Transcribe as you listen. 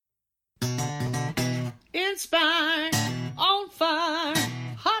inspired, on fire,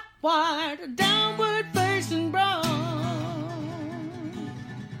 hot wired, downward facing broad.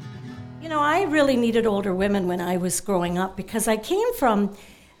 You know, I really needed older women when I was growing up because I came from,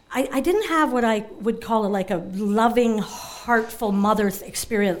 I didn't have what I would call a loving, heartful mother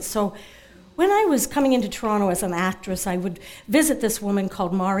experience. So when I was coming into Toronto as an actress, I would visit this woman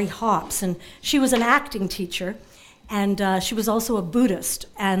called Mari Hops, and she was an acting teacher, and she was also a Buddhist.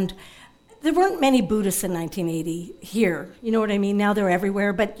 And there weren't many Buddhists in 1980 here, you know what I mean? Now they're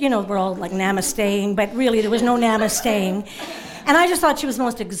everywhere, but you know, we're all like namasteing, but really there was no namasteing. And I just thought she was the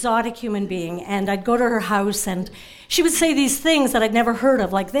most exotic human being, and I'd go to her house, and she would say these things that I'd never heard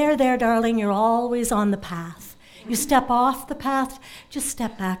of, like, there, darling, you're always on the path. You step off the path, just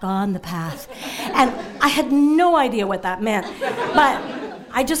step back on the path. And I had no idea what that meant, but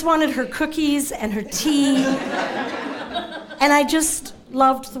I just wanted her cookies and her tea, and I just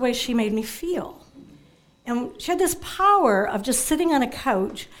loved the way she made me feel. And she had this power of just sitting on a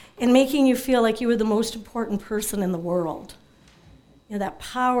couch and making you feel like you were the most important person in the world. You know, that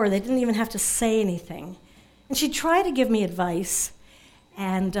power, they didn't even have to say anything. And she tried to give me advice,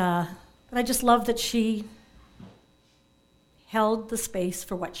 and but I just loved that she held the space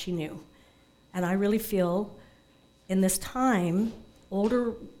for what she knew. And I really feel in this time,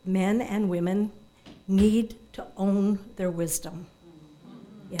 older men and women need to own their wisdom.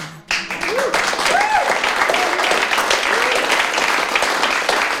 Yeah.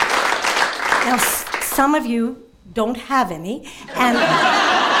 Now, some of you don't have any, and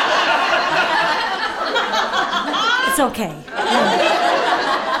it's okay.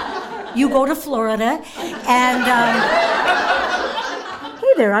 You go to Florida, and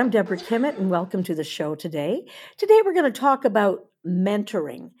hey there, I'm Deborah Kimmett, and welcome to the show today. Today we're going to talk about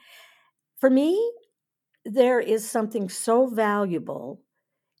mentoring. For me, there is something so valuable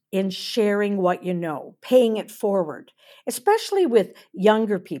in sharing what you know, paying it forward, especially with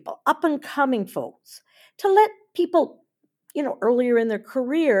younger people, up-and-coming folks, to let people, you know, earlier in their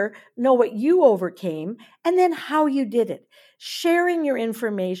career know what you overcame and then how you did it. Sharing your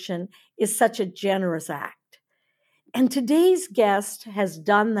information is such a generous act. And today's guest has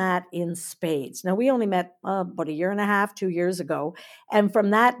done that in spades. Now, we only met about a year and a half, 2 years ago. And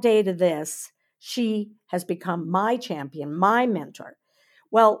from that day to this, she has become my champion, my mentor.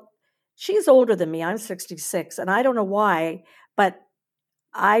 Well, she's older than me. I'm 66, and I don't know why, but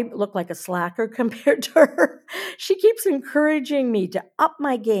I look like a slacker compared to her. She keeps encouraging me to up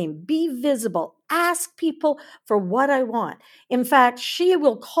my game, be visible, ask people for what I want. In fact, she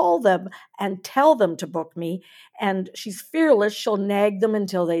will call them and tell them to book me, and she's fearless. She'll nag them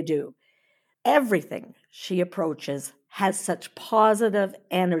until they do. Everything she approaches has such positive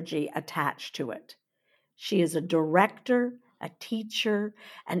energy attached to it. She is a director, a teacher,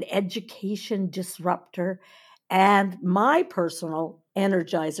 an education disruptor, and my personal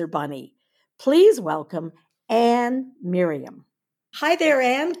Energizer Bunny. Please welcome Anne Merriam. Hi there,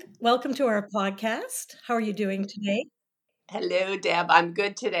 Anne. Welcome to our podcast. How are you doing today? Hello, Deb. I'm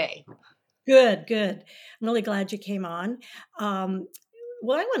good today. Good. I'm really glad you came on.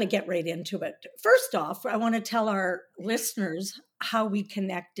 Well, I want to get right into it. First off, I want to tell our listeners how we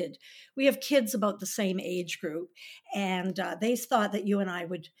connected. We have kids about the same age group, and they thought that you and I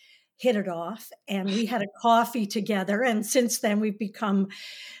would hit it off, and we had a coffee together, and since then we've become,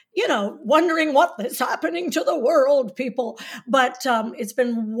 you know, wondering what is happening to the world, people. But it's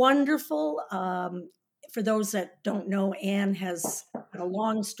been wonderful. For those that don't know, Anne has a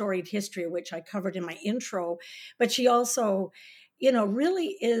long storied history, which I covered in my intro, but she also, you know,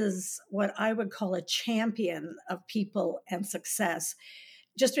 really is what I would call a champion of people and success.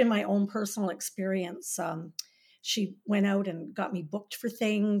 Just in my own personal experience, she went out and got me booked for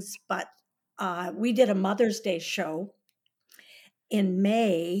things, but we did a Mother's Day show in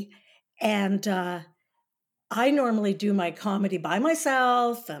May, and I normally do my comedy by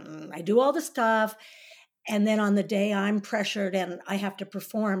myself, and I do all the stuff, and then on the day I'm pressured and I have to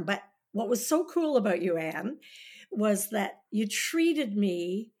perform. But what was so cool about you, Anne, was that you treated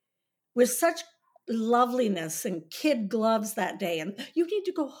me with such loveliness and kid gloves that day. And you need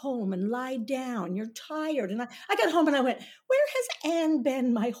to go home and lie down. You're tired. And I got home and I went, where has Anne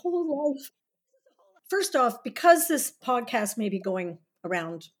been my whole life? First off, because this podcast may be going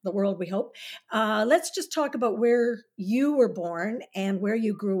around the world, we hope, let's just talk about where you were born and where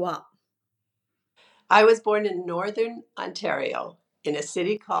you grew up. I was born in Northern Ontario in a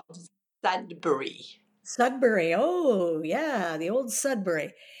city called Sudbury. Sudbury. Oh, yeah, the old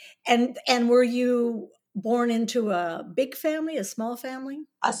Sudbury. And were you born into a big family, a small family?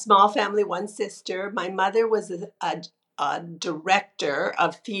 A small family, one sister. My mother was a director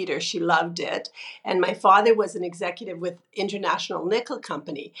of theater. She loved it. And my father was an executive with International Nickel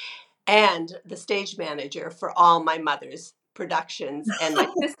Company and the stage manager for all my mother's productions. And my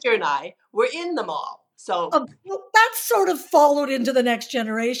sister and I were in them all. So, Well, that's sort of followed into the next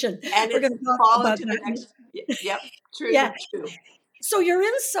generation. and We're it's going to talk followed about to the that. next. Yep, true, Yeah. true. So you're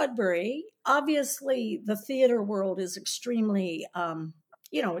in Sudbury. Obviously, the theater world is extremely,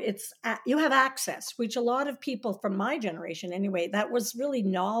 it's you have access, which a lot of people from my generation, anyway, that was really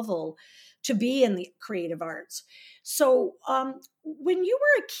novel to be in the creative arts. So when you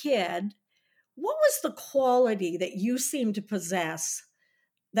were a kid, what was the quality that you seemed to possess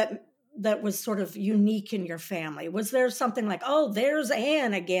that was sort of unique in your family? Was there something like, oh, there's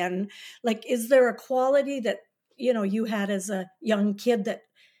Anne again? Like, is there a quality that, you had as a young kid that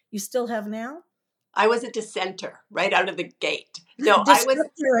you still have now? I was a dissenter right out of the gate. No, I was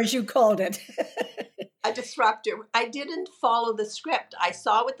Disruptor, as you called it. a disruptor. I didn't follow the script. I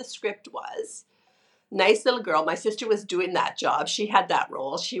saw what the script was. Nice little girl. My sister was doing that job. She had that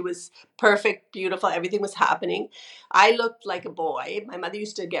role. She was perfect, beautiful. Everything was happening. I looked like a boy. My mother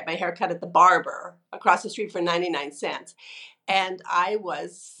used to get my hair cut at the barber across the street for 99 cents. And I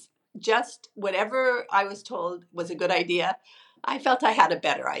was just whatever I was told was a good idea. I felt I had a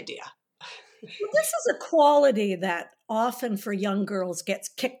better idea. Well, this is a quality that often for young girls gets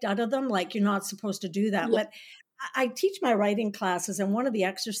kicked out of them. Like, you're not supposed to do that. Yeah. But I teach my writing classes, and one of the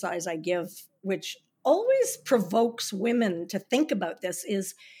exercise I give, which always provokes women to think about this,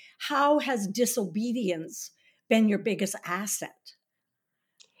 is how has disobedience been your biggest asset?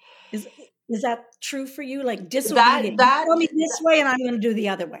 Is that true for you? Like, disobedience, you tell me this way and I'm going to do the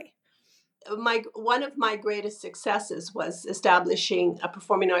other way. One of my greatest successes was establishing a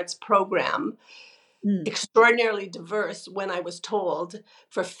performing arts program, extraordinarily diverse, when I was told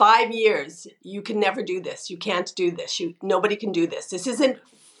for 5 years, you can never do this. You can't do this. Nobody can do this. This isn't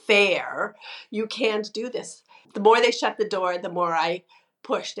fair. You can't do this. The more they shut the door, the more I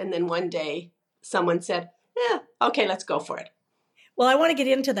pushed. And then one day someone said, okay, let's go for it. Well, I want to get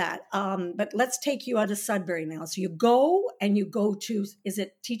into that, but let's take you out of Sudbury now. So you go to, is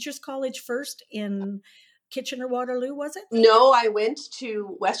it Teachers College first in Kitchener-Waterloo, was it? No, I went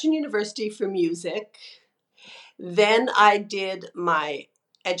to Western University for music. Then I did my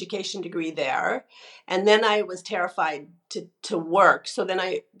education degree there. And then I was terrified to work. So then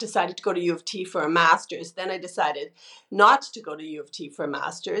I decided to go to U of T for a master's. Then I decided not to go to U of T for a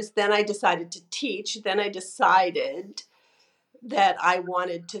master's. Then I decided to teach. Then I decided that I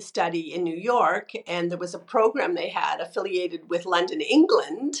wanted to study in New York, and there was a program they had affiliated with London,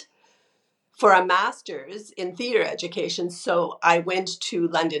 England, for a master's in theater education. So I went to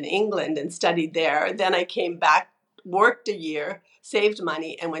London, England and studied there. Then I came back, worked a year, saved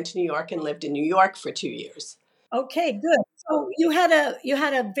money, and went to New York and lived in New York for 2 years. Okay, good. So you had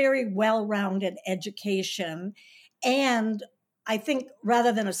a very well-rounded education, and I think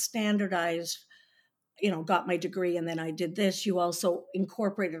rather than a standardized, got my degree and then I did this, you also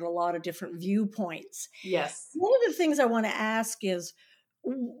incorporated a lot of different viewpoints. Yes. One of the things I want to ask is,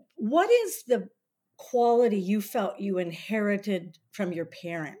 what is the quality you felt you inherited from your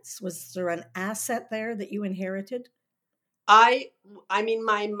parents? Was there an asset there that you inherited? I mean,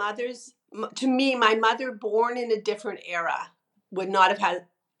 my mother, born in a different era, would not have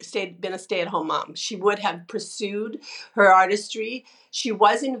been a stay-at-home mom. She would have pursued her artistry. She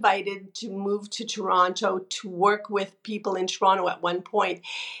was invited to move to Toronto to work with people in Toronto at one point.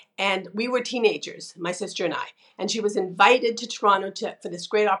 And we were teenagers, my sister and I. And she was invited to Toronto for this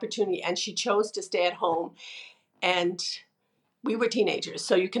great opportunity. And she chose to stay at home. And we were teenagers.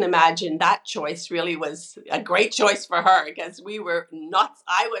 So you can imagine that choice really was a great choice for her, because we were not,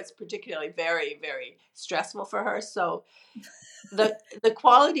 I was particularly very, very stressful for her. So the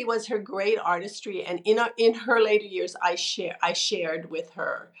quality was her great artistry. And in her later years, I shared with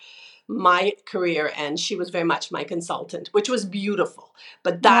her my career, and she was very much my consultant, which was beautiful.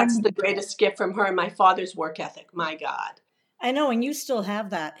 But that's the greatest gift from her, and my father's work ethic. My God. I know, and you still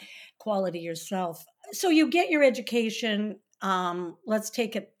have that quality yourself. So you get your education. Let's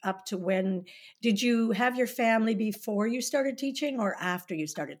take it up to when did you have your family before you started teaching or after you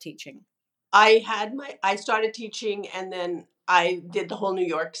started teaching? I started teaching, and then I did the whole New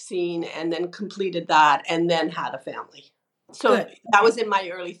York scene, and then completed that, and then had a family. So Good. That was in my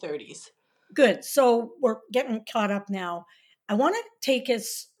early 30s. Good. So we're getting caught up now. I want to take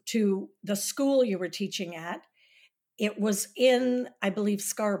us to the school you were teaching at. It was in, I believe,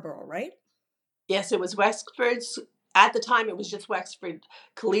 Scarborough, right? Yes, it was Wexford's. At the time, it was just Wexford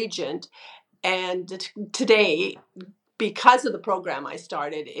Collegiate. And today, because of the program I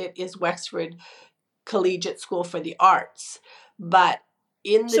started, it is Wexford collegiate school for the arts. But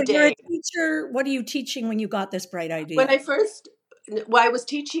in the So you're a day, teacher. What are you teaching when you got this bright when idea? I was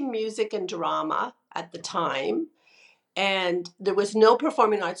teaching music and drama at the time, and there was no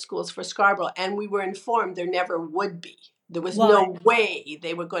performing arts schools for Scarborough, and we were informed there never would be. There was Why? no way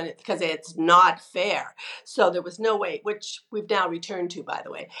they were going to, because it's not fair. So there was no way, which we've now returned to, by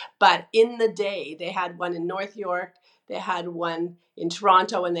the way. But in the day, they had one in North York, they had one in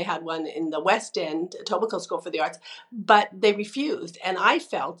Toronto, and they had one in the West End, Etobicoke School for the Arts, but they refused. And I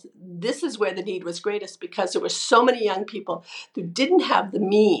felt this is where the need was greatest, because there were so many young people who didn't have the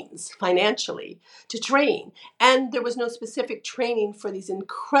means financially to train. And there was no specific training for these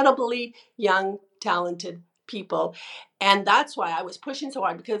incredibly young, talented people. And that's why I was pushing so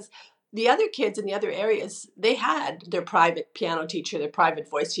hard, because the other kids in the other areas, they had their private piano teacher, their private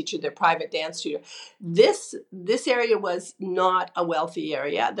voice teacher, their private dance tutor. This area was not a wealthy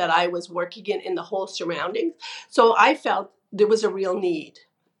area that I was working in the whole surroundings. So I felt there was a real need.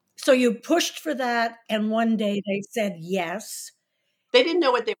 So you pushed for that, and one day they said yes. They didn't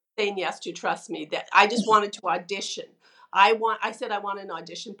know what they were saying yes to, trust me. That I just wanted to audition. I said I want an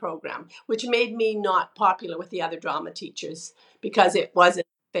audition program, which made me not popular with the other drama teachers because it wasn't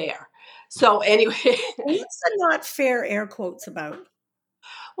fair. So anyway, What's the not fair air quotes about?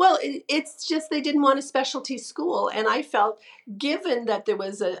 well, it's just they didn't want a specialty school, and I felt, given that there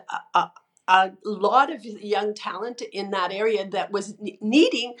was a lot of young talent in that area that was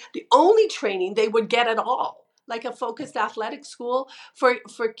needing the only training they would get at all, like a focused athletic school for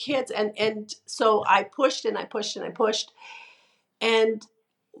kids, and so I pushed and I pushed and I pushed, and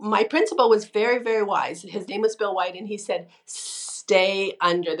my principal was very, very wise. His name was Bill White, and he said, "Stay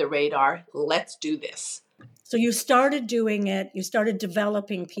under the radar. Let's do this." So you started doing it, you started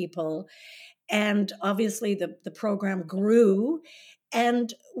developing people, and obviously the program grew.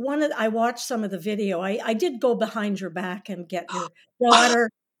 And I watched some of the video. I did go behind your back and get your daughter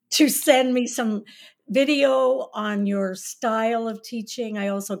to send me some video on your style of teaching. I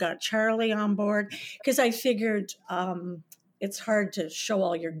also got Charlie on board because I figured it's hard to show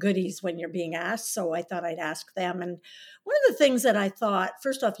all your goodies when you're being asked. So I thought I'd ask them. And one of the things that I thought,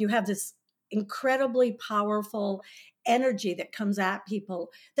 first off, you have this incredibly powerful energy that comes at people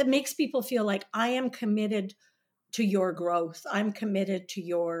that makes people feel like I am committed to your growth. I'm committed to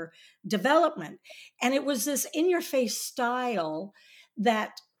your development. And it was this in your face style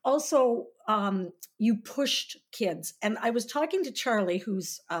that also you pushed kids. And I was talking to Charlie,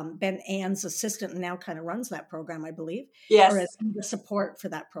 who's Ben Ann's assistant and now kind of runs that program, I believe, or Yes. is the support for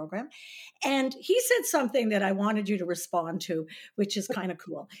that program. And he said something that I wanted you to respond to, which is kind of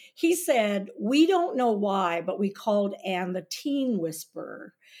cool. He said, we don't know why, but we called Anne the teen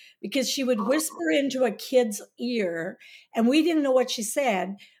whisperer because she would whisper into a kid's ear and we didn't know what she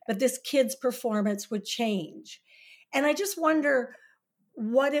said, but this kid's performance would change. And I just wonder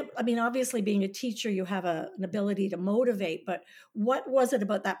obviously being a teacher, you have an ability to motivate, but what was it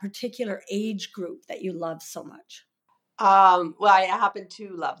about that particular age group that you love so much? Well, I happen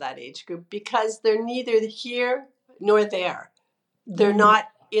to love that age group because they're neither here nor there. They're not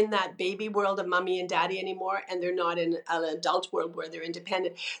in that baby world of mommy and daddy anymore, and they're not in an adult world where they're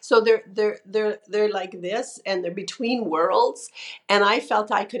independent. So they're like this, and they're between worlds. And I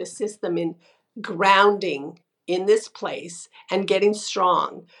felt I could assist them in grounding in this place and getting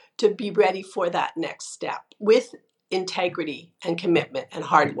strong to be ready for that next step with integrity and commitment and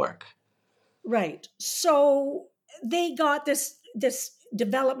hard work. Right. So they got this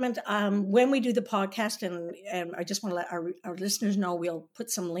development. When we do the podcast, and I just want to let our listeners know, we'll put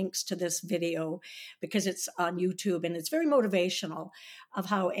some links to this video because it's on YouTube and it's very motivational of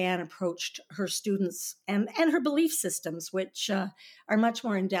how Anne approached her students and her belief systems, which are much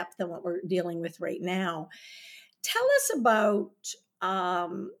more in depth than what we're dealing with right now. Tell us about,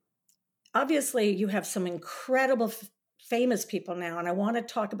 obviously you have some incredible famous people now, and I want to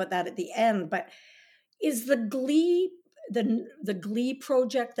talk about that at the end, but is the Glee, the Glee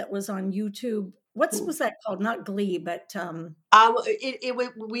project that was on YouTube, what was that called? Not Glee, but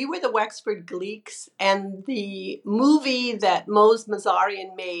we were the Wexford Gleeks, and the movie that Mose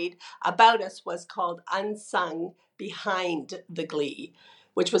Mazarian made about us was called Unsung Behind the Glee,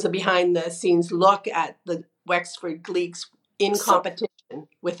 which was a behind the scenes look at the Wexford Gleeks in competition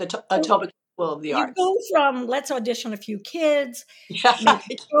with the Etobicoke School of the Arts. You go from let's audition a few kids, Yeah.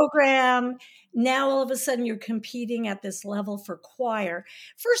 make a program. Now all of a sudden you're competing at this level for choir.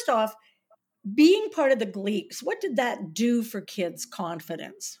 First off, being part of the Gleeks, what did that do for kids'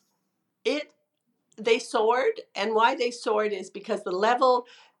 confidence? They soared, and why they soared is because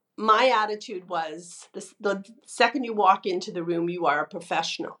my attitude was the second you walk into the room, you are a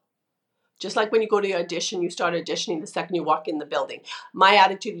professional. Just like when you go to your audition, you start auditioning the second you walk in the building. My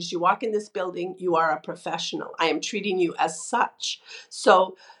attitude is, you walk in this building, you are a professional. I am treating you as such.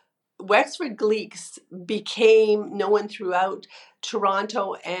 So Wexford Gleeks became known throughout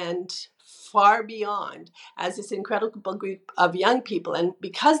Toronto and far beyond as this incredible group of young people. And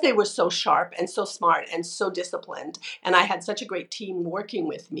because they were so sharp and so smart and so disciplined, and I had such a great team working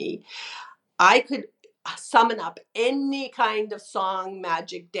with me, I could summon up any kind of song,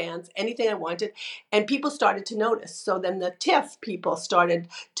 magic, dance, anything I wanted, and people started to notice. So then the TIFF people started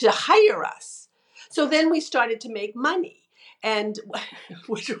to hire us. So then we started to make money, and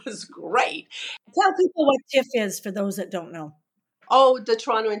which was great. Tell people what TIFF is for those that don't know. Oh, the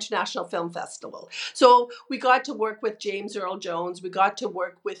Toronto International Film Festival. So we got to work with James Earl Jones. We got to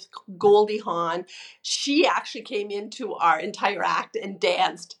work with Goldie Hawn. She actually came into our entire act and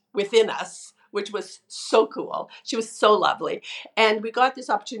danced within us, which was so cool. She was so lovely. And we got this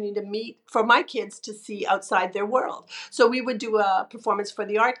opportunity to meet, for my kids to see outside their world. So we would do a performance for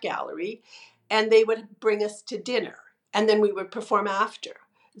the art gallery, and they would bring us to dinner, and then we would perform after.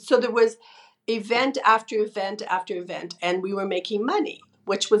 So there was event after event after event, and we were making money,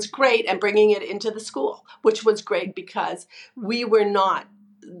 which was great, and bringing it into the school, which was great because we were not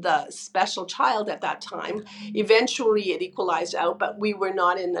the special child at that time. Eventually it equalized out, but we were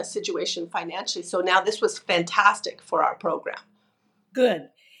not in a situation financially. So now this was fantastic for our program. Good.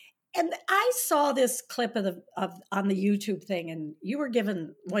 And I saw this clip of on the YouTube thing, and you were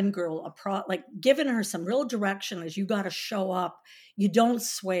giving one girl giving her some real direction as you got to show up. You don't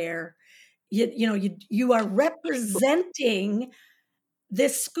swear. You are representing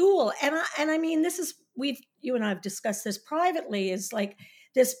this school, and I mean, this is you and I have discussed this privately. Is like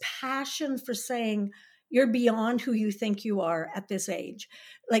this passion for saying you're beyond who you think you are at this age.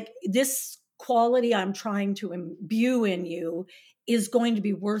 Like this quality I'm trying to imbue in you is going to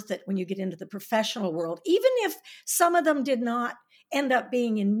be worth it when you get into the professional world, even if some of them did not end up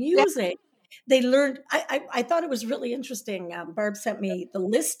being in music. They learned. I thought it was really interesting. Barb sent me the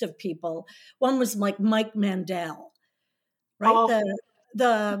list of people. One was like Mike Mandel, right? Oh.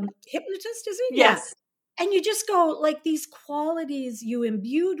 The hypnotist, is he? Yes. Yeah. And you just go, like, these qualities you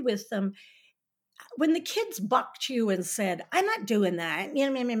imbued with them. When the kids bucked you and said, I'm not doing that,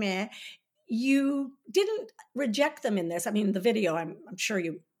 you didn't reject them in this. I mean, the video, I'm sure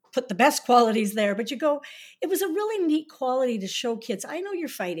you put the best qualities there, but you go, it was a really neat quality to show kids, I know you're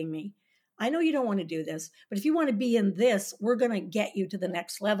fighting me. I know you don't want to do this, but if you want to be in this, we're going to get you to the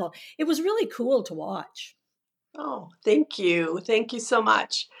next level. It was really cool to watch. Oh, thank you. Thank you so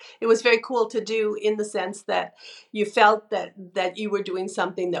much. It was very cool to do, in the sense that you felt that you were doing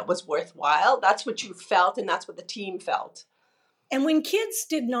something that was worthwhile. That's what you felt, and that's what the team felt. And when kids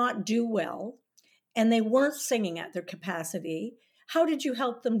did not do well and they weren't singing at their capacity, how did you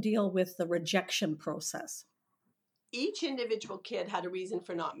help them deal with the rejection process? Each individual kid had a reason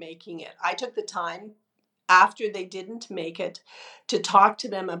for not making it. I took the time after they didn't make it to talk to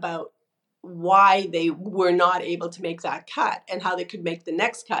them about why they were not able to make that cut and how they could make the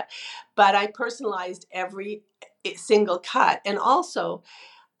next cut. But I personalized every single cut. And also,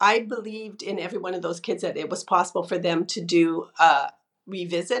 I believed in every one of those kids that it was possible for them to do a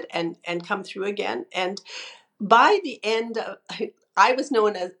revisit and come through again. And by the end of, I was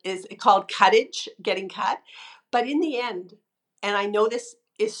known as is called cuttage, getting cut. But in the end, and I know this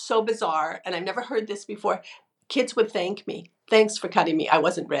is so bizarre, and I've never heard this before, kids would thank me. Thanks for cutting me. I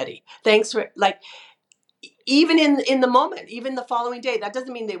wasn't ready. Thanks for, like, even in the moment, even the following day. That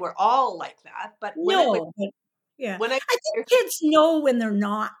doesn't mean they were all like that. But yeah. When I think kids know when they're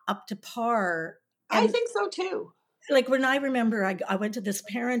not up to par. I think so too. Like when I remember I went to this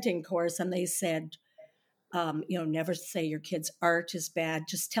parenting course and they said, never say your kid's art is bad.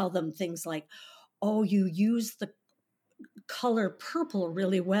 Just tell them things like, oh, you use the color purple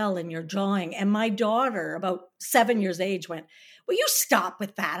really well in your drawing. And my daughter, about 7 years age, went, will you stop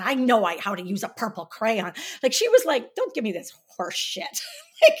with that? I know how to use a purple crayon. Like she was like, don't give me this horse shit.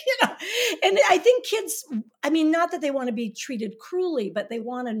 And I think kids, I mean, not that they want to be treated cruelly, but they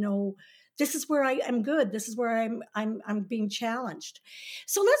want to know this is where I am good. This is where I'm being challenged.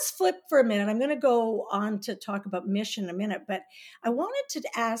 So let's flip for a minute. I'm going to go on to talk about mission in a minute, but I wanted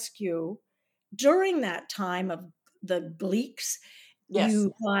to ask you, during that time of the Gleeks, yes,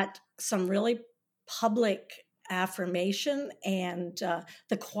 you got some really public affirmation, and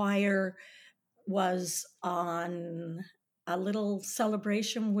the choir was on a little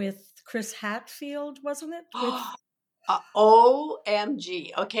celebration with Chris Hadfield, wasn't it?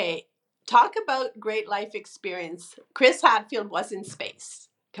 OMG. Okay. Talk about great life experience. Chris Hadfield was in space.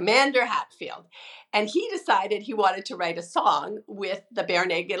 Commander Hatfield. And he decided he wanted to write a song with the Bare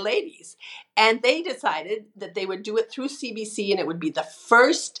Naked Ladies. And they decided that they would do it through CBC, and it would be the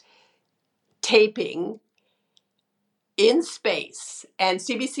first taping in space. And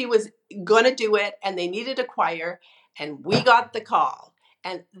CBC was going to do it, and they needed a choir, and we got the call.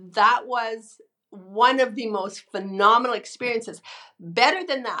 And that was one of the most phenomenal experiences. Better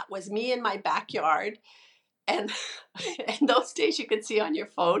than that was me in my backyard. And in those days, you could see on your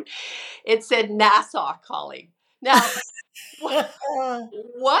phone, it said NASA calling. Now, what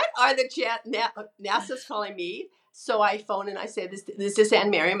are the NASA's calling me? So I phoned and I said, this is Anne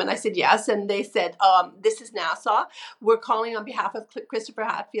Merriam. And I said, yes. And they said, this is NASA. We're calling on behalf of Christopher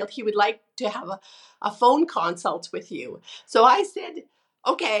Hatfield. He would like to have a phone consult with you. So I said,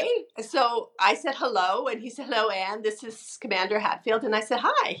 okay. So I said, hello. And he said, hello, Anne. This is Commander Hatfield. And I said,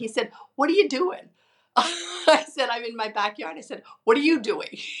 hi. He said, what are you doing? I said, I'm in my backyard. I said, what are you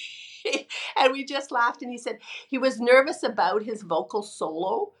doing? And we just laughed. And he said he was nervous about his vocal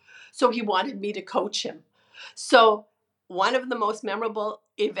solo, so he wanted me to coach him. So one of the most memorable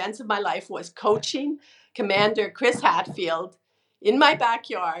events of my life was coaching Commander Chris Hatfield in my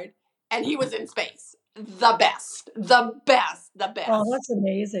backyard, and he was in space. The best. Oh, that's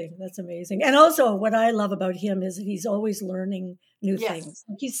amazing. That's amazing. And also what I love about him is that he's always learning new things.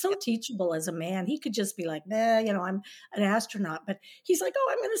 He's so teachable as a man. He could just be like, nah, I'm an astronaut. But he's like, oh,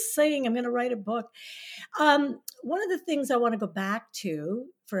 I'm going to sing. I'm going to write a book. One of the things I want to go back to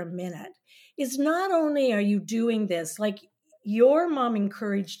for a minute is not only are you doing this, like your mom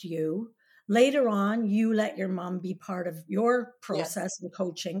encouraged you. Later on, you let your mom be part of your process and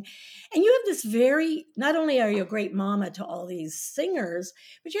coaching. And you have this not only are you a great mama to all these singers,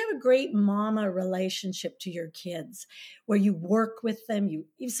 but you have a great mama relationship to your kids where you work with them,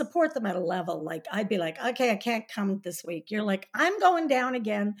 you support them at a level. Like I'd be like, okay, I can't come this week. You're like, I'm going down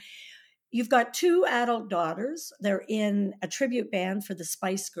again. You've got 2 adult daughters. They're in a tribute band for the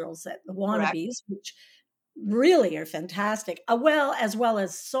Spice Girls at the Wannabes, which really are fantastic, as well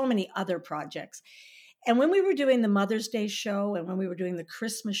as so many other projects. And when we were doing the Mother's Day show and when we were doing the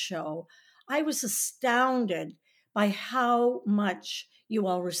Christmas show, I was astounded by how much you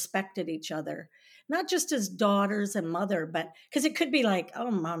all respected each other, not just as daughters and mother, but because it could be like,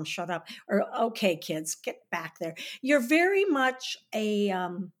 oh, mom, shut up, or okay, kids, get back there. You're very much a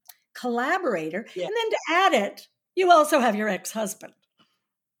collaborator. And then to add it, you also have your ex-husband.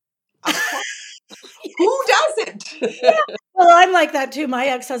 Who doesn't? Yeah. Well, I'm like that too. My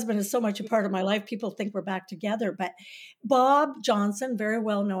ex-husband is so much a part of my life. People think we're back together. But Bob Johnson, very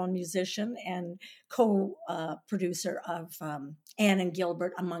well-known musician and co-producer of Anne and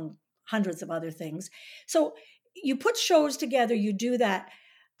Gilbert, among hundreds of other things. So you put shows together, you do that.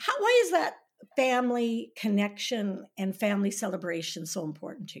 Why is that family connection and family celebration so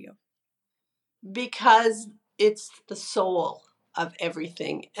important to you? Because it's the soul of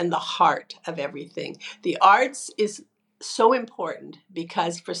everything and the heart of everything. The arts is so important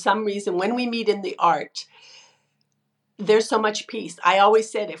because for some reason, when we meet in the art, there's so much peace. I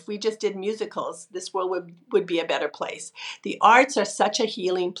always said if we just did musicals, this world would be a better place. The arts are such a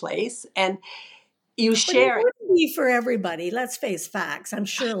healing place, and you share it. Wouldn't be for everybody. Let's face facts. I'm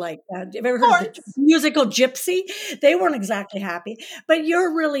sure have you ever heard of the musical Gypsy? They weren't exactly happy, but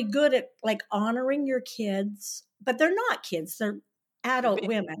you're really good at like honoring your kids, but they're not kids. They're adult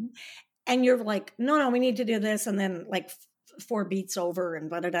women. And you're like, no, we need to do this. And then like 4 beats over and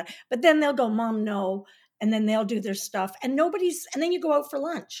blah, blah, blah. But then they'll go, Mom, no. And then they'll do their stuff and and then you go out for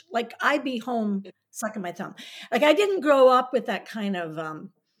lunch. Like I'd be home sucking my thumb. Like I didn't grow up with that kind of,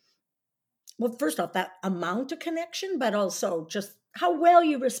 well, first off, that amount of connection, but also just how well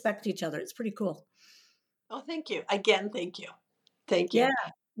you respect each other. It's pretty cool. Oh, thank you. Again, thank you. Thank you. Yeah,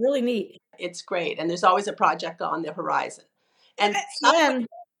 really neat. It's great. And there's always a project on the horizon. And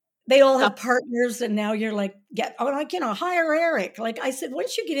they all have partners, and now you're like, hire Eric. Like I said,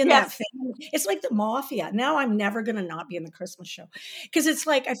 once you get in that family, it's like the mafia. Now I'm never going to not be in the Christmas show because it's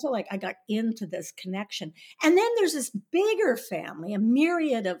like, I feel like I got into this connection. And then there's this bigger family, a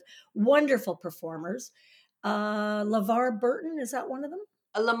myriad of wonderful performers. LeVar Burton, is that one of them?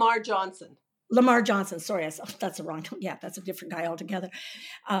 Lamar Johnson. Lamar Johnson. Sorry, that's the wrong. Yeah, that's a different guy altogether.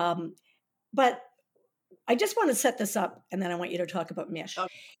 But I just want to set this up, and then I want you to talk about Mish. Okay.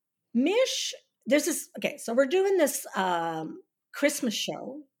 Mish, there's this, so we're doing this Christmas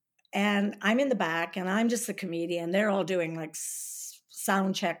show, and I'm in the back, and I'm just a comedian. They're all doing like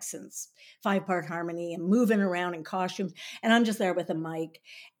sound checks and 5-part harmony and moving around in costumes, and I'm just there with a mic.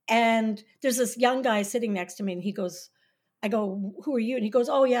 And there's this young guy sitting next to me, and I go, who are you? And he goes,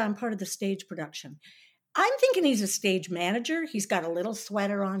 oh yeah, I'm part of the stage production. I'm thinking he's a stage manager. He's got a little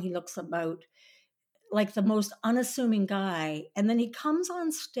sweater on. He looks about like the most unassuming guy. And then he comes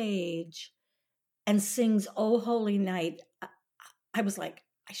on stage and sings Oh Holy Night. I was like,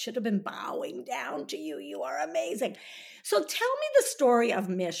 I should have been bowing down to you. You are amazing. So tell me the story of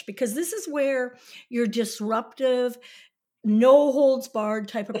Mish, because this is where your disruptive, no holds barred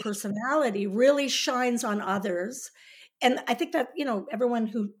type of personality really shines on others. And I think that,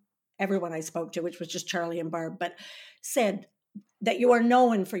 everyone I spoke to, which was just Charlie and Barb, but said that you are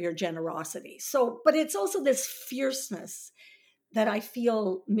known for your generosity. So, but it's also this fierceness that I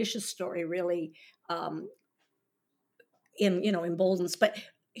feel Mish's story really emboldens. But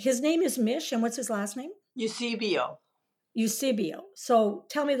his name is Mish, and what's his last name? Eusebio. Eusebio. So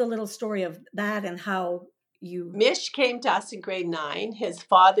tell me the little story of that and how you. Mish came to us in grade 9. His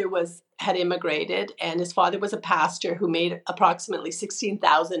father had immigrated, and his father was a pastor who made approximately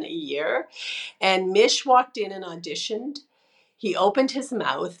 $16,000 a year. And Mish walked in and auditioned. He opened his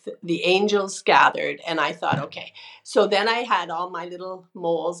mouth, the angels gathered, and I thought, okay. So then I had all my little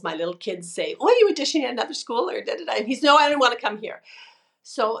moles, my little kids say, oh, are you auditioning at another school? Or da-da-da? And he's, no, I don't want to come here.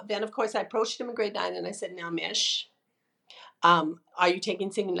 So then, of course, I approached him in grade 9, and I said, now, Mish, are you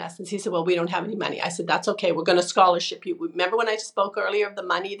taking singing lessons? He said, well, we don't have any money. I said, that's okay. We're going to scholarship you. Remember when I spoke earlier of the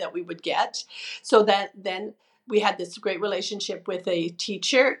money that we would get? So then we had this great relationship with a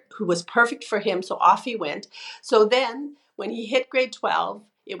teacher who was perfect for him. So off he went. So then when he hit grade 12,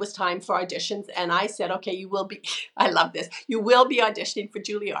 it was time for auditions. And I said, okay, you will be, I love this. You will be auditioning for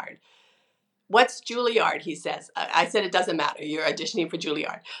Juilliard. What's Juilliard? He says. I said, it doesn't matter. You're auditioning for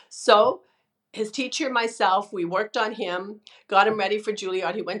Juilliard. So his teacher, myself, we worked on him, got him ready for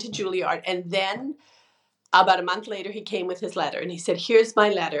Juilliard. He went to Juilliard. And then about a month later, he came with his letter. And he said, here's my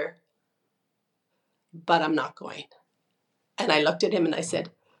letter, but I'm not going. And I looked at him and I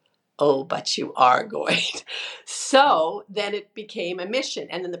said, oh, but you are going. So then it became a mission.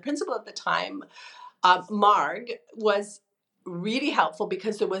 And then the principal at the time, Marg, was really helpful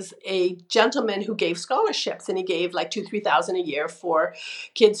because there was a gentleman who gave scholarships, and he gave like $2,000-3,000 a year for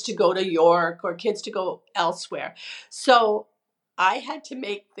kids to go to York or kids to go elsewhere. So I had to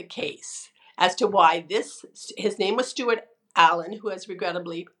make the case as to why his name was Stuart Allen, who has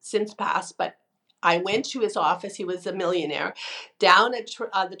regrettably since passed, but I went to his office. He was a millionaire down at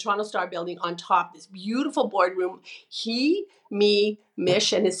the Toronto Star building on top, this beautiful boardroom. He, me,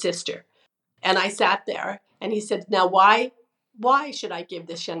 Mish, and his sister. And I sat there and he said, now why should I give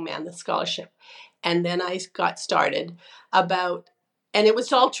this young man the scholarship? And then I got started and it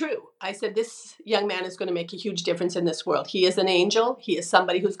was all true. I said, this young man is going to make a huge difference in this world. He is an angel. He is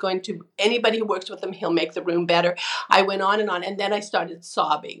somebody who's anybody who works with him, he'll make the room better. I went on, and then I started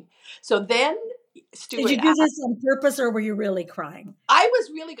sobbing. So then Stuart, did you do this on purpose, or were you really crying? I was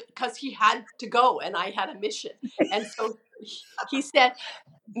really, because he had to go and I had a mission. And so he said,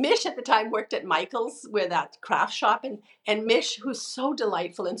 Mish at the time worked at Michael's, where that craft shop, and Mish, who's so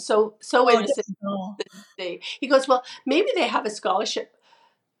delightful and so innocent, he goes, well, maybe they have a scholarship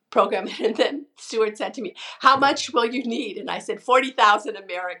program. And then Stuart said to me, how much will you need? And I said, 40,000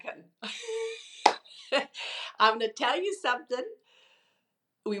 American. I'm going to tell you something.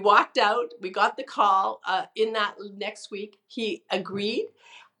 We walked out. We got the call in that next week. He agreed.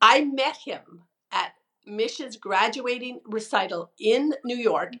 I met him at Mish's graduating recital in New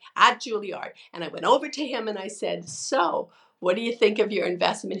York at Juilliard. And I went over to him and I said, so what do you think of your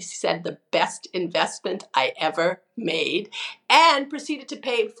investment? He said, the best investment I ever made, and proceeded to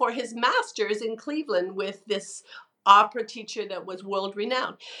pay for his master's in Cleveland with this opera teacher that was world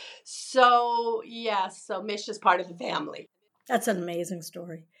renowned. So so Mish is part of the family. That's an amazing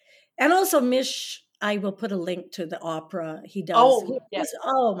story. And also Mish, I will put a link to the opera he does. Oh, yes.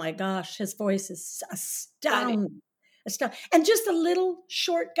 Oh my gosh, his voice is astounding. And just a little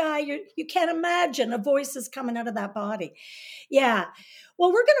short guy, you can't imagine a voice is coming out of that body. Yeah.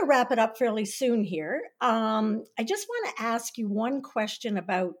 Well, we're going to wrap it up fairly soon here. I just want to ask you one question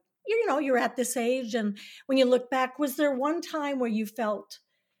about, you're at this age, and when you look back, was there one time where you felt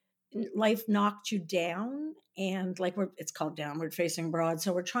life knocked you down, and it's called Downward Facing Broad,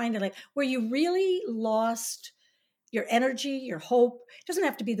 so we're trying to where you really lost your energy, your hope? It doesn't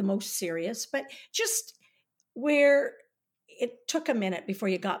have to be the most serious, but just where it took a minute before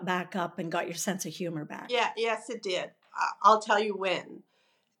you got back up and got your sense of humor back. Yes, it did. I'll tell you when.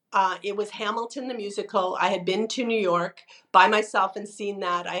 It was Hamilton the musical. I had been to New York by myself and seen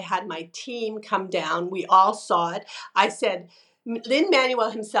that. I had my team come down. We all saw it. I said, Lin-Manuel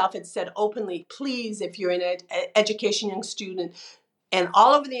himself had said openly, please, if you're an education young student, and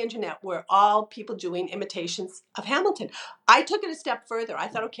all over the internet were all people doing imitations of Hamilton. I took it a step further. I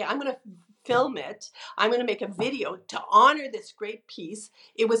thought, okay, I'm going to film it. I'm going to make a video to honor this great piece.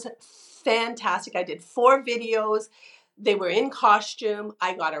 It was fantastic. I did 4 videos. They were in costume.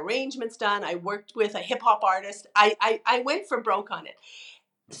 I got arrangements done. I worked with a hip hop artist. I went for broke on it.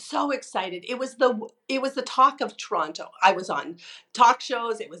 So excited. It was the talk of Toronto. I was on talk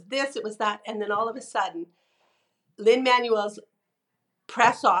shows. It was this, it was that. And then all of a sudden, Lin-Manuel's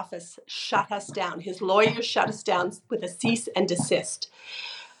press office shut us down. His lawyer shut us down with a cease and desist.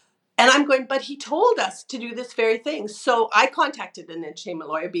 And I'm going, but he told us to do this very thing. So I contacted an entertainment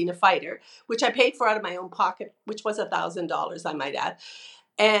lawyer, being a fighter, which I paid for out of my own pocket, which was $1,000, I might add.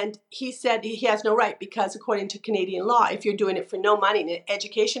 And he said he has no right because according to Canadian law, if you're doing it for no money and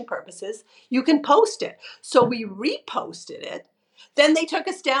education purposes, you can post it. So we reposted it. Then they took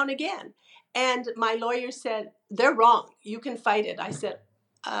us down again. And my lawyer said, they're wrong. You can fight it. I said,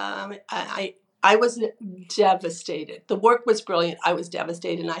 I was devastated. The work was brilliant. I was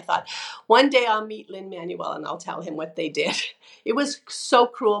devastated. And I thought, one day I'll meet Lin-Manuel and I'll tell him what they did. It was so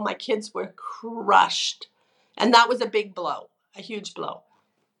cruel. My kids were crushed. And that was a big blow, a huge blow.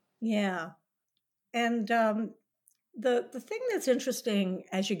 Yeah. And the thing that's interesting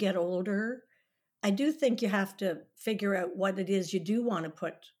as you get older, I do think you have to figure out what it is you do want to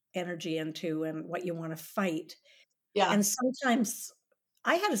put energy into and what you want to fight. Yeah. And sometimes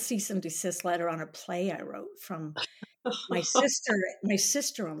I had a cease and desist letter on a play I wrote from my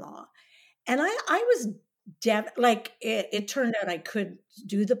sister-in-law. And I was it turned out I could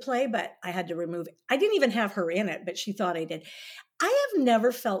do the play, but I had to remove it. I didn't even have her in it, but she thought I did. I have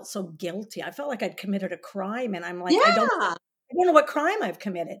never felt so guilty. I felt like I'd committed a crime, and I'm like, yeah. I don't know what crime I've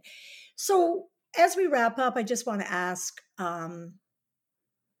committed. So as we wrap up, I just want to ask,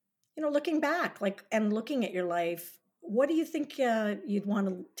 looking back, and looking at your life, what do you think you'd want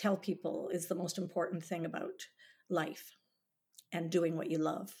to tell people is the most important thing about life and doing what you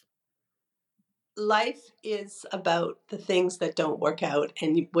love? Life is about the things that don't work out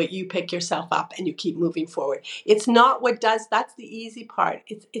and what you pick yourself up and you keep moving forward. It's not what does. That's the easy part.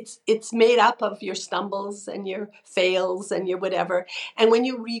 It's made up of your stumbles and your fails and your whatever. And when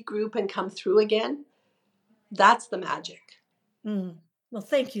you regroup and come through again, that's the magic. Well,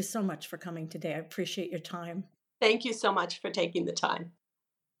 thank you so much for coming today. I appreciate your time. Thank you so much for taking the time.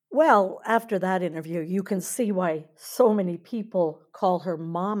 Well, after that interview, you can see why so many people call her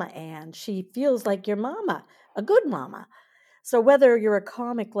Mama Ann. She feels like your mama, a good mama. So whether you're a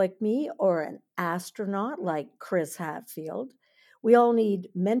comic like me or an astronaut like Chris Hatfield, we all need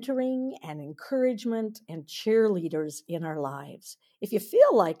mentoring and encouragement and cheerleaders in our lives. If you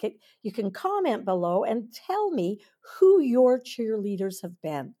feel like it, you can comment below and tell me who your cheerleaders have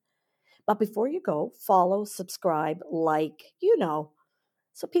been. But before you go, follow, subscribe,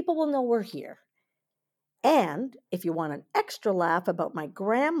 so people will know we're here. And if you want an extra laugh about my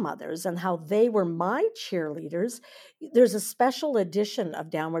grandmothers and how they were my cheerleaders, there's a special edition of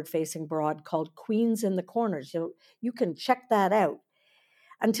Downward Facing Broad called Queens in the Corners. You can check that out.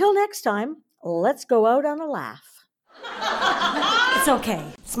 Until next time, let's go out on a laugh. It's okay.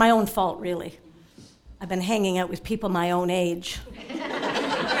 It's my own fault, really. I've been hanging out with people my own age.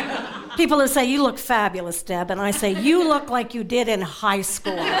 People who say, you look fabulous, Deb, and I say, you look like you did in high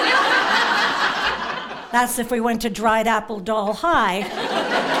school. That's if we went to Dried Apple Doll High.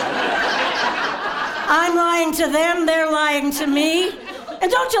 I'm lying to them, they're lying to me. And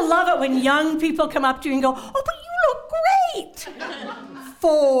don't you love it when young people come up to you and go, oh, but you look great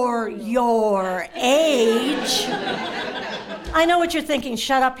for your age. I know what you're thinking,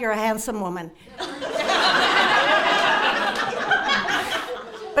 shut up, you're a handsome woman.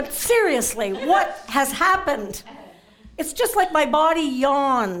 But seriously, what has happened? It's just like my body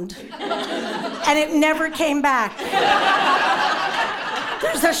yawned, and it never came back.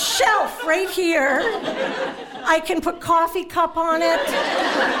 There's a shelf right here. I can put coffee cup on it.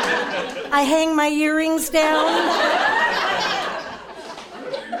 I hang my earrings down.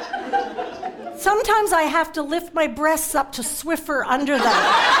 Sometimes I have to lift my breasts up to Swiffer under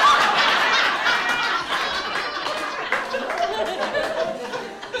them.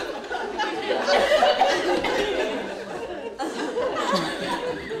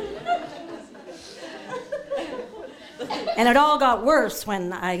 And it all got worse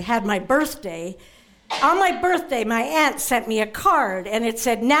when I had my birthday. On my birthday, my aunt sent me a card, and it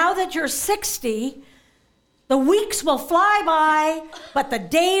said, now that you're 60, the weeks will fly by, but the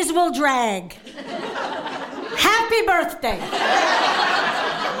days will drag. Happy birthday.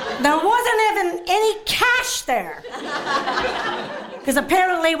 There wasn't even any cash there. Because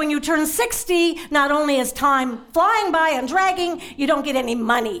apparently when you turn 60, not only is time flying by and dragging, you don't get any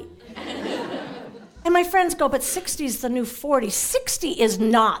money. And my friends go, but 60 is the new 40. 60 is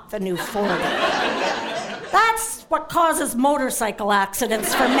not the new 40. That's what causes motorcycle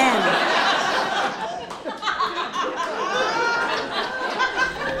accidents for men.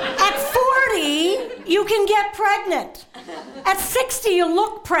 At 40, you can get pregnant. At 60, you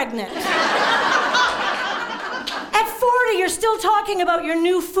look pregnant. At 40, you're still talking about your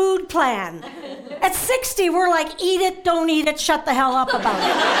new food plan. At 60, we're like, eat it, don't eat it, shut the hell up about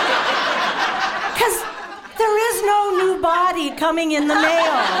it. Because there is no new body coming in the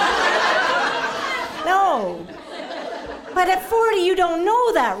mail. No. But at 40, you don't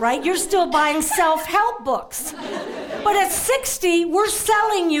know that, right? You're still buying self-help books. But at 60, we're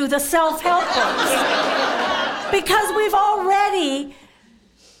selling you the self-help books. Because we've already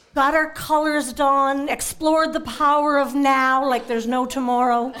got our colors done, explored the power of now like there's no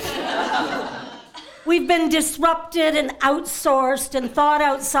tomorrow. We've been disrupted and outsourced and thought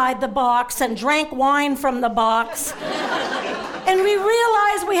outside the box and drank wine from the box. And we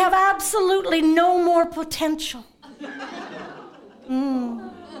realize we have absolutely no more potential.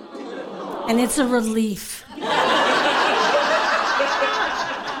 And it's a relief.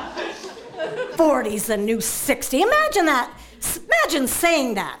 40's the new 60. Imagine that. Imagine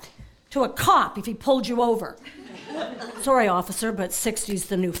saying that to a cop if he pulled you over. Sorry, officer, but 60's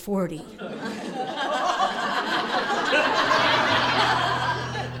the new 40.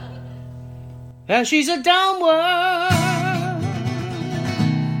 And she's a downward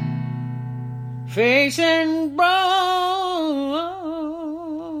facing broad.